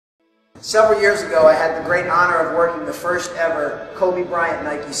Several years ago, I had the great honor of working the first ever Kobe Bryant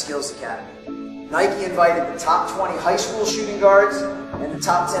Nike Skills Academy. Nike invited the top 20 high school shooting guards and the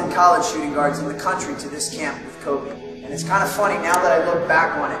top 10 college shooting guards in the country to this camp with Kobe. And it's kind of funny now that I look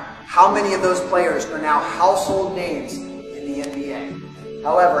back on it, how many of those players are now household names in the NBA.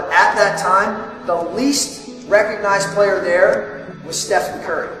 However, at that time, the least recognized player there was Stephen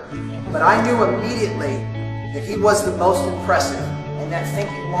Curry. But I knew immediately that he was the most impressive, and that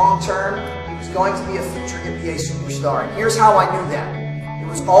thinking long term, he was going to be a future NBA superstar. And here's how I knew that. It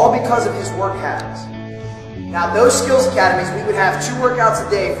was all because of his work habits. Now, those skills academies, we would have 2 workouts a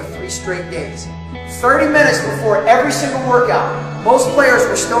day for 3 straight days. 30 minutes before every single workout, most players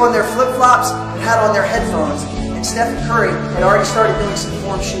were still in their flip-flops and had on their headphones, and Stephen Curry had already started doing some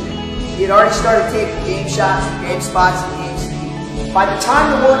form shooting. He had already started taking game shots, game spots, and game speed. By the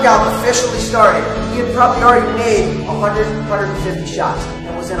time the workout officially started, he had probably already made 100, 150 shots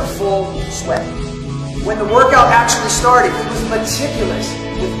and was in a full sweat. When the workout actually started, he was meticulous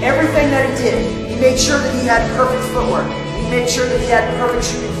with everything that he did. He made sure that he had perfect footwork. He made sure that he had perfect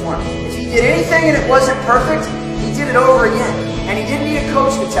shooting form. If he did anything and it wasn't perfect, he did it over again. And he didn't need a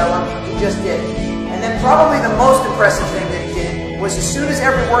coach to tell him, he just did it. And then probably the most impressive thing that he did was as soon as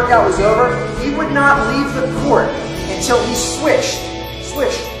every workout was over, he would not leave the court until he swished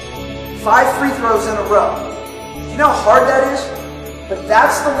 5 free throws in a row. You know how hard that is? But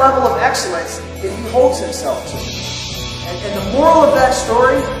that's the level of excellence that he holds himself to. And the moral of that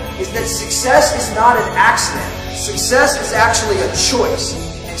story is that success is not an accident. Success is actually a choice.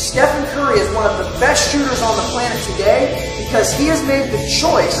 And Stephen Curry is one of the best shooters on the planet today because he has made the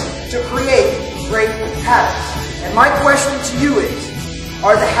choice to create great habits. And my question to you is,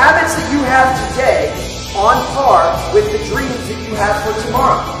 are the habits that you have today on par with the dreams that you have for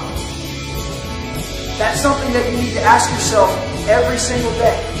tomorrow? That's something that you need to ask yourself every single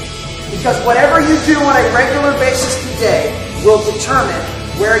day. Because whatever you do on a regular basis today will determine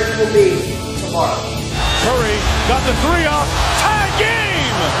where you will be tomorrow. Curry got the 3 off. Tie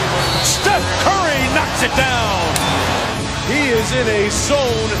game! Steph Curry knocks it down. He is in a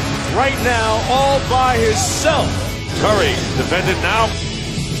zone right now all by himself. Curry defended now.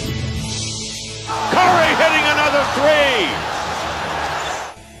 Curry hitting another 3.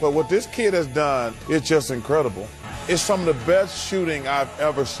 But what this kid has done is just incredible. It's some of the best shooting I've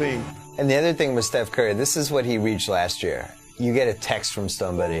ever seen. And the other thing with Steph Curry, this is what he reached last year. You get a text from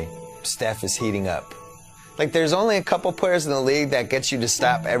somebody, Steph is heating up. Like, there's only a couple players in the league that gets you to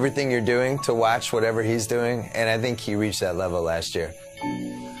stop everything you're doing to watch whatever he's doing, and I think he reached that level last year.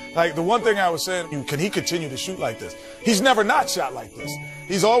 Like, the one thing I was saying, can he continue to shoot like this? He's never not shot like this.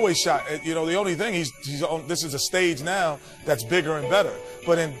 He's always shot. You know, the only thing, he's on, this is a stage now that's bigger and better.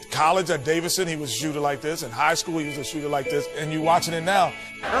 But in college at Davidson, he was a shooter like this. In high school, he was a shooter like this. And you're watching it now.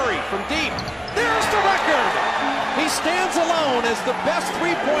 Curry from deep. There's the record. He stands alone as the best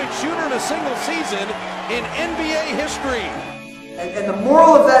three-point shooter in a single season in NBA history. And the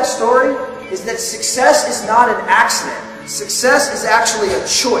moral of that story is that success is not an accident. Success is actually a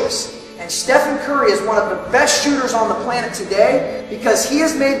choice. And Stephen Curry is one of the best shooters on the planet today because he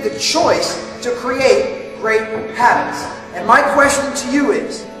has made the choice to create great habits. And my question to you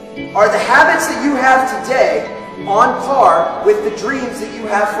is, are the habits that you have today on par with the dreams that you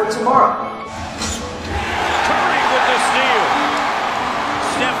have for tomorrow?